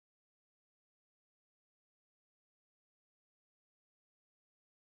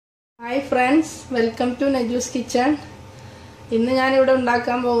Hi friends, welcome to Naju's Kitchen. ഇന്ന് ഞാൻ ഇവിടെ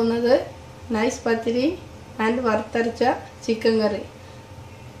ഉണ്ടാക്കാൻ പോകുന്നത് nice pathiri and Varutharacha chicken curry.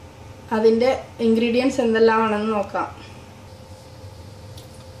 അതിന്റെ ingredients എന്തെല്ലാമാണെന്ന് നോക്കാം.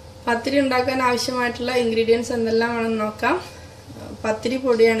 പത്തിരി ഉണ്ടാക്കാൻ ആവശ്യമായിട്ടുള്ള ingredients എന്തെല്ലാമാണെന്ന് നോക്കാം. പത്തിരി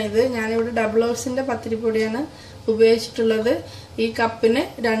പൊടിയാണ് ഇത്. ഞാൻ ഇവിടെ ഡബിൾ ഓട്സിന്റെ പത്തിരി പൊടിയാണ് ഉപയോഗിച്ചിട്ടുള്ളത്. ഈ കപ്പിന്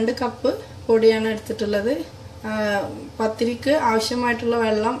 2 കപ്പ് പൊടിയാണ് എടുത്തിട്ടുള്ളത്. പത്തിരിക്ക് ആവശ്യമായിട്ടുള്ള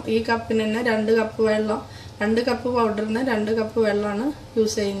വെള്ളം ഈ കപ്പിന് തന്നെ 2 കപ്പ് വെള്ളം 2 കപ്പ് പൗഡറിന് 2 കപ്പ് വെള്ളമാണ്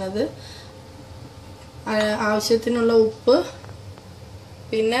യൂസ് ചെയ്യുന്നത്. ആവശ്യത്തിനുള്ള ഉപ്പ്,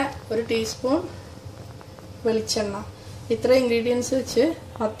 പിന്നെ 1 ടീസ്പൂൺ വെളിച്ചെണ്ണ. ഇത്ര ഇൻഗ്രീഡിയൻസ് വെച്ച്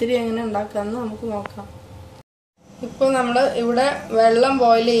പത്തിരി എങ്ങനെ ഉണ്ടാക്കാമെന്ന് നമുക്ക് നോക്കാം. ഇപ്പോൾ നമ്മൾ ഇവിടെ വെള്ളം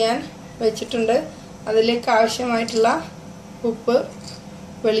ബോയിൽ ചെയ്യാൻ വെച്ചിട്ടുണ്ട്. അതിലേക്ക് ആവശ്യമായിട്ടുള്ള ഉപ്പ്,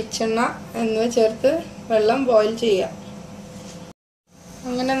 വെളിച്ചെണ്ണ എന്നിവ ചേർത്ത് വെള്ളം ബോയിൽ ചെയ്യാം.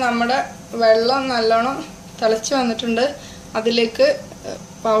 അങ്ങനെ നമ്മുടെ വെള്ളം നല്ലോണം തിളച്ച് വന്നിട്ടുണ്ട്. അതിലേക്ക്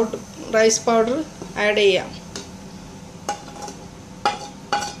റൈസ് പൗഡർ ആഡ് ചെയ്യാം.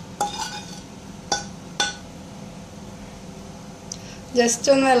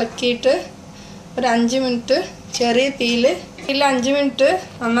 ജസ്റ്റ് ഒന്ന് ഇളക്കിയിട്ട് ഒരു 5 മിനിറ്റ് ചെറിയ തീയിൽ 5 മിനിറ്റ്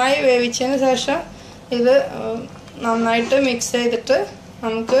നന്നായി വേവിച്ചതിന് ശേഷം ഇത് നന്നായിട്ട് മിക്സ് ചെയ്തിട്ട്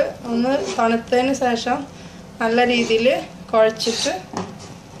നമുക്ക് ഒന്ന് തണുത്തതിന് ശേഷം നല്ല രീതിയിൽ കുഴച്ചിട്ട്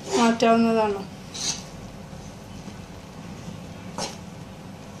മാറ്റാവുന്നതാണ്.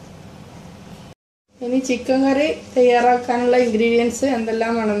 ഇനി ചിക്കൻ കറി തയ്യാറാക്കാനുള്ള ഇൻഗ്രീഡിയൻസ്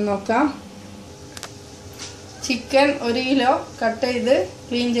എന്തെല്ലാമാണെന്ന് നോക്കാം. ചിക്കൻ 1 കിലോ കട്ട് ചെയ്ത്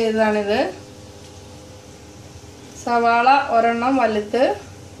ക്ലീൻ ചെയ്തതാണിത്. സവാള 1 വലുത്,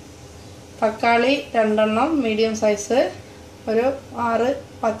 തക്കാളി 2 മീഡിയം സൈസ്, ഒരു 6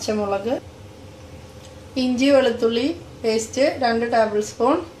 പച്ചമുളക്, ഇഞ്ചി വെളുത്തുള്ളി പേസ്റ്റ് 2 ടേബിൾ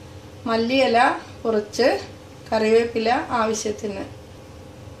സ്പൂൺ, മല്ലിയില കുറച്ച്, കറിവേപ്പില ആവശ്യത്തിന്.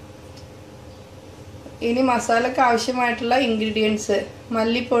 ഇനി മസാലയ്ക്ക് ആവശ്യമായിട്ടുള്ള ഇൻഗ്രീഡിയൻസ്: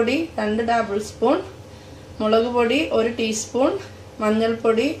 മല്ലിപ്പൊടി 2 ടേബിൾ സ്പൂൺ, മുളക് പൊടി 1 ടീസ്പൂൺ,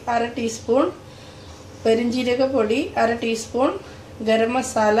 മഞ്ഞൾപ്പൊടി 1/2 ടീസ്പൂൺ, പെരിഞ്ജീരക പൊടി 1/2 ടീസ്പൂൺ, ഗരം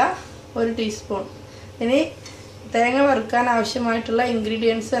മസാല 1 ടീസ്പൂൺ. ഇനി തേങ്ങ വറുക്കാൻ ആവശ്യമായിട്ടുള്ള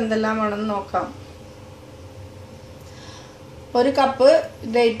ഇൻഗ്രീഡിയൻസ് എന്തെല്ലാമാണെന്ന് നോക്കാം. 1 കപ്പ്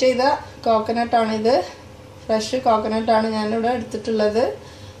ഗ്രേറ്റ് ചെയ്ത കോക്കനട്ടാണിത്. ഫ്രഷ് കോക്കനട്ടാണ് ഞാനിവിടെ എടുത്തിട്ടുള്ളത്.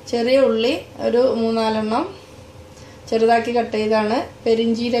 ചെറിയ ഉള്ളി ഒരു 3-4 ചെറുതാക്കി കട്ട് ചെയ്താണ്.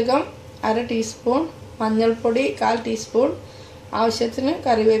 പെരിഞ്ജീരകം 1/2 ടീസ്പൂൺ, മഞ്ഞൾപ്പൊടി 1/4 ടീസ്പൂൺ, ആവശ്യത്തിന്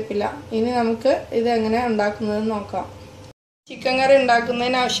കറിവേപ്പില. ഇനി നമുക്ക് ഇത് എങ്ങനെ ഉണ്ടാക്കുന്നതെന്ന് നോക്കാം. ചിക്കൻ കറി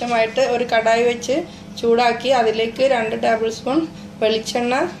ഉണ്ടാക്കുന്നതിന് ആവശ്യമായിട്ട് ഒരു കടായി വെച്ച് ചൂടാക്കി അതിലേക്ക് 2 ടേബിൾ സ്പൂൺ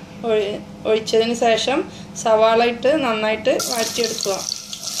വെളിച്ചെണ്ണ ഒഴിച്ചതിന് ശേഷം സവാള ഇട്ട് നന്നായിട്ട് വഴറ്റിയെടുക്കുക.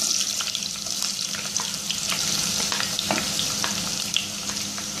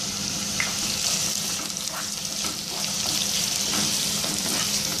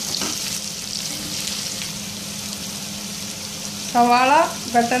 സവാള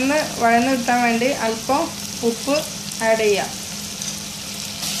പെട്ടെന്ന് വഴന്ന് കിട്ടാൻ വേണ്ടി അല്പം ഉപ്പ് ആഡ് ചെയ്യാം.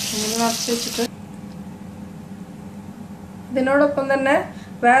 ഇങ്ങനെ നിറച്ച് വെച്ചിട്ട് ഇതിനോടൊപ്പം തന്നെ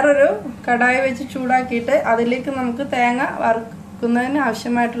വേറൊരു കടായി വെച്ച് ചൂടാക്കിയിട്ട് അതിലേക്ക് നമുക്ക് തേങ്ങ വറുക്കുന്നതിന്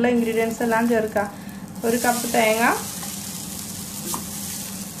ആവശ്യമായിട്ടുള്ള ഇൻഗ്രീഡിയൻസ് എല്ലാം ചേർക്കാം. 1 കപ്പ് തേങ്ങ,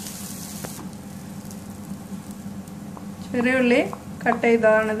 ചെറിയ ഉള്ളി കട്ട്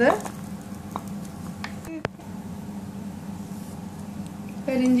ചെയ്തതാണിത്,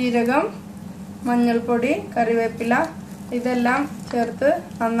 പെരിഞ്ജീരകം, മഞ്ഞൾപ്പൊടി, കറിവേപ്പില ഇതെല്ലാം ചേർത്ത്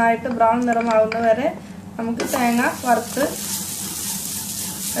നന്നായിട്ട് ബ്രൗൺ നിറമാവുന്ന വരെ നമുക്ക് തേങ്ങ വറുത്ത്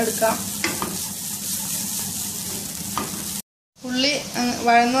എടുക്കാം. ഉള്ളി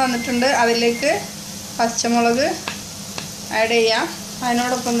വഴന്നു വന്നിട്ടുണ്ട്. അതിലേക്ക് പച്ചമുളക് ആഡ് ചെയ്യാം.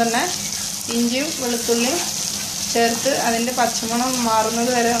 അതിനോടൊപ്പം തന്നെ ഇഞ്ചിയും വെളുത്തുള്ളിയും ചേർത്ത് അതിൻ്റെ പച്ചമണം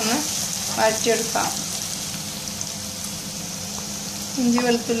മാറുന്നത് വരെ ഒന്ന് വഴറ്റിയെടുക്കാം. ഇഞ്ചി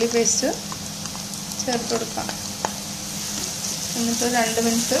വെളുത്തുള്ളി പേസ്റ്റ് ചേർത്ത് കൊടുക്കാം. എന്നിട്ട് 2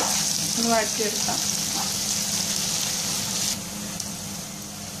 മിനിറ്റ് ഒന്ന് വഴറ്റിയെടുക്കാം.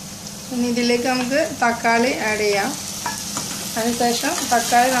 ഇനി ഇതിലേക്ക് നമുക്ക് തക്കാളി ആഡ് ചെയ്യാം. അതിനുശേഷം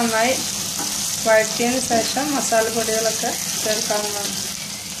തക്കാളി നന്നായി വഴറ്റിയതിന് ശേഷം മസാലപ്പൊടികളൊക്കെ ചേർക്കാവുന്നതാണ്.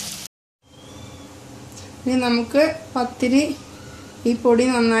 ഇനി നമുക്ക് പത്തിരി ഈ പൊടി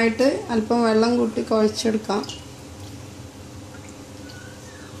നന്നായിട്ട് അല്പം വെള്ളം കൂട്ടി കുഴച്ചെടുക്കാം.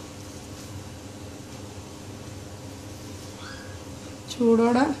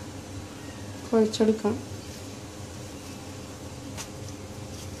 ചൂടോടെ കുഴച്ചെടുക്കാം.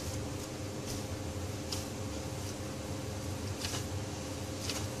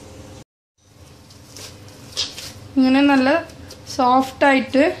 ഇങ്ങനെ നല്ല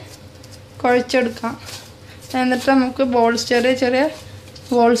സോഫ്റ്റായിട്ട് കുഴച്ചെടുക്കാം. എന്നിട്ട് നമുക്ക് ബോൾസ് ചെറിയ ചെറിയ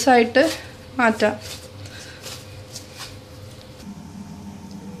ബോൾസായിട്ട് മാറ്റാം.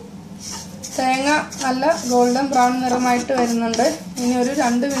 തേങ്ങ നല്ല ഗോൾഡൻ ബ്രൗൺ നിറമായിട്ട് വരുന്നുണ്ട്. ഇനി ഒരു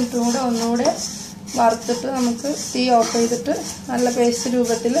 2 മിനിറ്റ് കൂടെ ഒന്നുകൂടെ വറുത്തിട്ട് നമുക്ക് തീ ഓഫ് ചെയ്തിട്ട് നല്ല പേസ്റ്റ്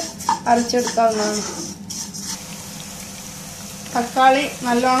രൂപത്തിൽ അരച്ചെടുക്കാവുന്നതാണ്. തക്കാളി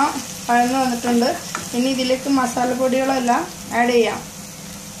നല്ലോണം വഴന്ന് വന്നിട്ടുണ്ട്. ഇനി ഇതിലേക്ക് മസാലപ്പൊടികളെല്ലാം ആഡ് ചെയ്യാം.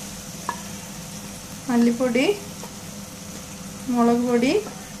 മല്ലിപ്പൊടി, മുളക് പൊടി,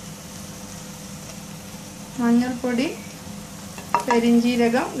 മഞ്ഞൾപ്പൊടി,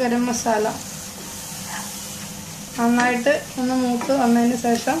 പെരിഞ്ജീരകം, ഗരം മസാല. നന്നായിട്ട് ഒന്ന് മൂത്ത് വന്നതിന്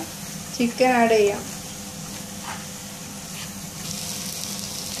ശേഷം ചിക്കൻ ആഡ് ചെയ്യാം.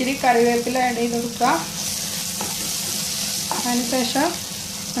 ഇത്തിരി കറിവേപ്പില ആഡ് ചെയ്ത് കൊടുക്കാം. അതിനുശേഷം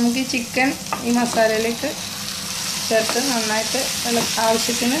നമുക്ക് ഈ ചിക്കൻ ഈ മസാലയിലേക്ക് ചേർത്ത് നന്നായിട്ട്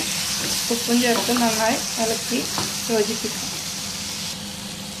ആവശ്യത്തിന് ഉപ്പും ചേർത്ത് നന്നായി ഇളക്കി യോജിപ്പിക്കാം.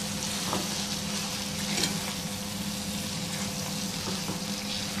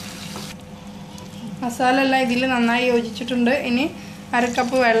 മസാല എല്ലാം ഇതിൽ നന്നായി യോജിച്ചിട്ടുണ്ട്. ഇനി 1/2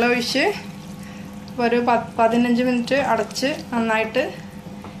 കപ്പ് വെള്ളം ഒഴിച്ച് ഒരു 15 മിനിറ്റ് അടച്ച് നന്നായിട്ട്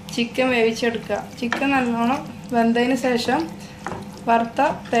ചിക്കൻ വേവിച്ചെടുക്കുക. ചിക്കൻ നല്ലോണം വെന്തതിന് ശേഷം വറുത്ത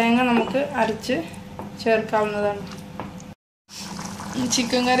തേങ്ങ നമുക്ക് അരച്ച് ചേർക്കാവുന്നതാണ്.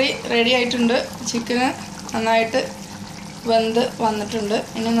 ചിക്കൻ കറി റെഡി ആയിട്ടുണ്ട്. ചിക്കന് നന്നായിട്ട് വെന്ത് വന്നിട്ടുണ്ട്.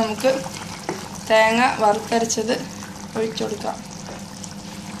 ഇനി നമുക്ക് തേങ്ങ വറുത്തരച്ചത് ഒഴിച്ചു കൊടുക്കാം.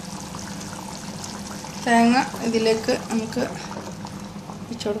 തേങ്ങ ഇതിലേക്ക് നമുക്ക്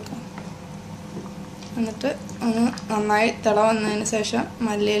ഒഴിച്ചു കൊടുക്കാം. എന്നിട്ട് ഒന്ന് നന്നായി തിള വന്നതിന് ശേഷം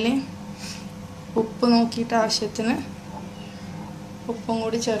മല്ലിയിലയും ഉപ്പ് നോക്കിയിട്ട് ആവശ്യത്തിന് ഉപ്പും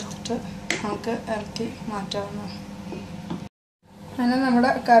കൂടി ചേർത്തിട്ട് നമുക്ക് ഇറക്കി മാറ്റാവുന്നതാണ്. അങ്ങനെ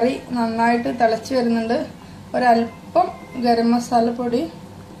നമ്മുടെ കറി നന്നായിട്ട് തിളച്ച് വരുന്നുണ്ട്. ഒരല്പം ഗരം മസാല പൊടി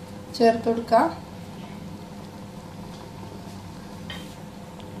ചേർത്ത് കൊടുക്കാം.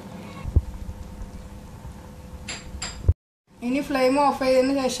 ഇനി ഫ്ലെയിം ഓഫ്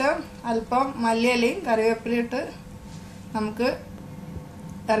ചെയ്തതിന് ശേഷം അല്പം മല്ലിയിലയും കറിവേപ്പിലയും ഇട്ട് നമുക്ക്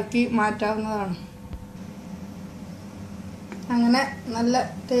ഇറക്കി മാറ്റാവുന്നതാണ്. അങ്ങനെ നല്ല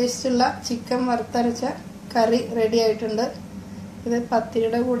ടേസ്റ്റുള്ള ചിക്കൻ വറുത്തരച്ച കറി റെഡി ആയിട്ടുണ്ട്. ഇത്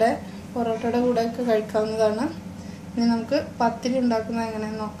പത്തിരിയുടെ കൂടെ പൊറോട്ടയുടെ കൂടെ ഒക്കെ കഴിക്കാവുന്നതാണ്. ഇനി നമുക്ക് പത്തിരി ഉണ്ടാക്കുന്നത്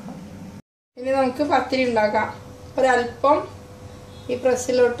എങ്ങനെയെന്ന് നോക്കാം. ഇനി നമുക്ക് പത്തിരി ഉണ്ടാക്കാം. ഒരല്പം ഈ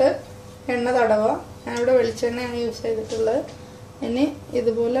പ്രസ്സിലോട്ട് എണ്ണ തടവാം. ഞാനിവിടെ വെളിച്ചെണ്ണയാണ് യൂസ് ചെയ്തിട്ടുള്ളത്. ഇനി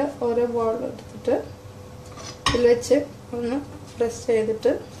ഇതുപോലെ ഓരോ ബോൾ എടുത്തിട്ട് ഇതിൽ വെച്ച് ഒന്ന് പ്രസ്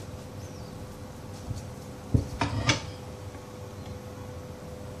ചെയ്തിട്ട്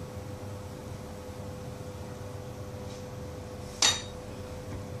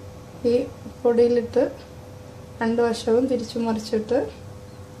ഈ പൊടിയിലിട്ട് 2 വശവും തിരിച്ചു മറിച്ചിട്ട്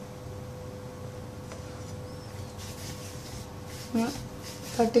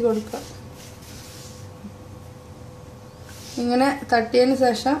തട്ടി കൊടുക്കുക. ഇങ്ങനെ തട്ടിയതിന്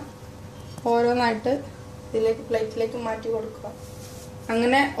ശേഷം ഓരോന്നായിട്ട് ഇതിലേക്ക് പ്ലേറ്റിലേക്ക് മാറ്റി കൊടുക്കുക.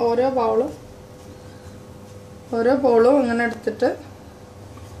 അങ്ങനെ ഓരോ ബൗളും അങ്ങനെ എടുത്തിട്ട്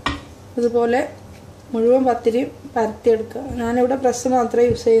ഇതുപോലെ മുഴുവൻ പത്തിരിയും പരത്തിയെടുക്കുക. ഞാനിവിടെ പ്രസ് മാത്രമേ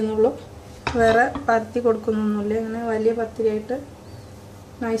യൂസ് ചെയ്യുന്നുള്ളൂ, വേറെ പരത്തി കൊടുക്കുന്നൊന്നുമില്ല. അങ്ങനെ വലിയ പത്തിരിയായിട്ട്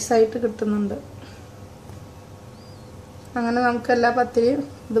നൈസായിട്ട് കിട്ടുന്നുണ്ട്. അങ്ങനെ നമുക്ക് എല്ലാ പത്തിരിയും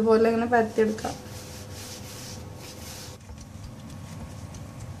ഇതുപോലെ ഇങ്ങനെ പരത്തിയെടുക്കാം.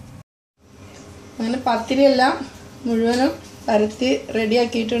 അങ്ങനെ പത്തിരിയെല്ലാം മുഴുവനും പരത്തി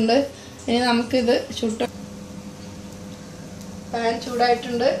റെഡിയാക്കിയിട്ടുണ്ട്. ഇനി നമുക്കിത് പാൻ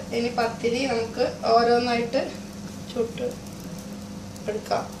ചൂടായിട്ടുണ്ട്. ഇനി പത്തിരി നമുക്ക് ഓരോന്നായിട്ട് ചുട്ട്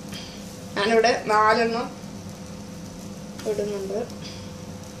എടുക്കാം. ഞാനിവിടെ 4 എണ്ണം ഇടുന്നുണ്ട്.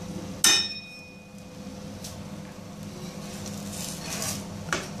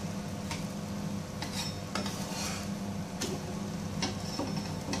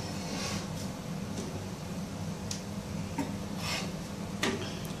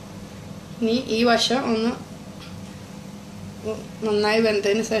 ഇനി ഈ വശം ഒന്ന് നന്നായി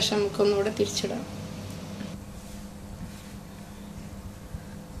വെന്തതിന് ശേഷം നമുക്കൊന്നുകൂടെ തിരിച്ചിടാം.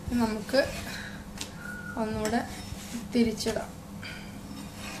 നമുക്ക് ഒന്നുകൂടെ തിരിച്ചിടാം.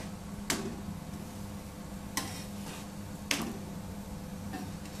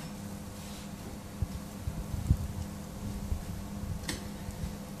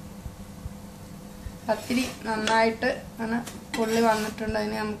 പത്തിരി നന്നായിട്ട് അങ്ങനെ പൊള്ളി വന്നിട്ടുണ്ട്.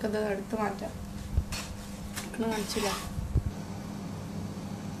 അതിന് നമുക്കിത് എടുത്ത് മാറ്റാം. കാണിച്ചില്ല.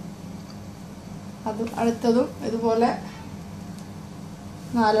 അതും അടുത്തതും ഇതുപോലെ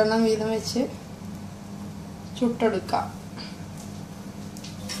 4 എണ്ണം വീതം വെച്ച് ചുട്ടെടുക്കാം.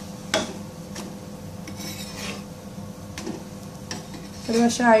 ഒരു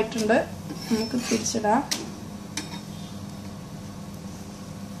വശം ആയിട്ടുണ്ട്, നമുക്ക് തിരിച്ചിടാം.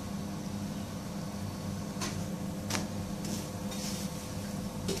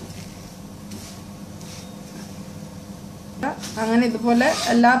 അങ്ങനെ ഇതുപോലെ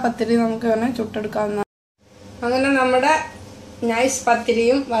എല്ലാ പത്തിരിയും നമുക്ക് അങ്ങനെ ചുട്ടെടുക്കാവുന്നതാണ്. അങ്ങനെ നമ്മുടെ നൈസ്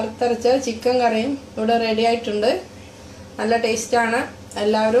പത്തിരിയും വറുത്തരച്ച ചിക്കൻ കറിയും ഇവിടെ റെഡി ആയിട്ടുണ്ട്. നല്ല ടേസ്റ്റാണ്.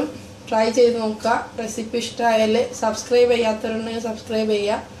 എല്ലാവരും ട്രൈ ചെയ്ത് നോക്കുക. റെസിപ്പി ഇഷ്ടമായാൽ സബ്സ്ക്രൈബ് ചെയ്യാത്തവരുണ്ടെങ്കിൽ സബ്സ്ക്രൈബ്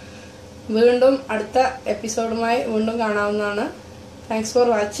ചെയ്യുക. വീണ്ടും അടുത്ത എപ്പിസോഡുമായി വീണ്ടും കാണാവുന്നതാണ്. Thanks for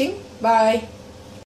watching. ബൈ.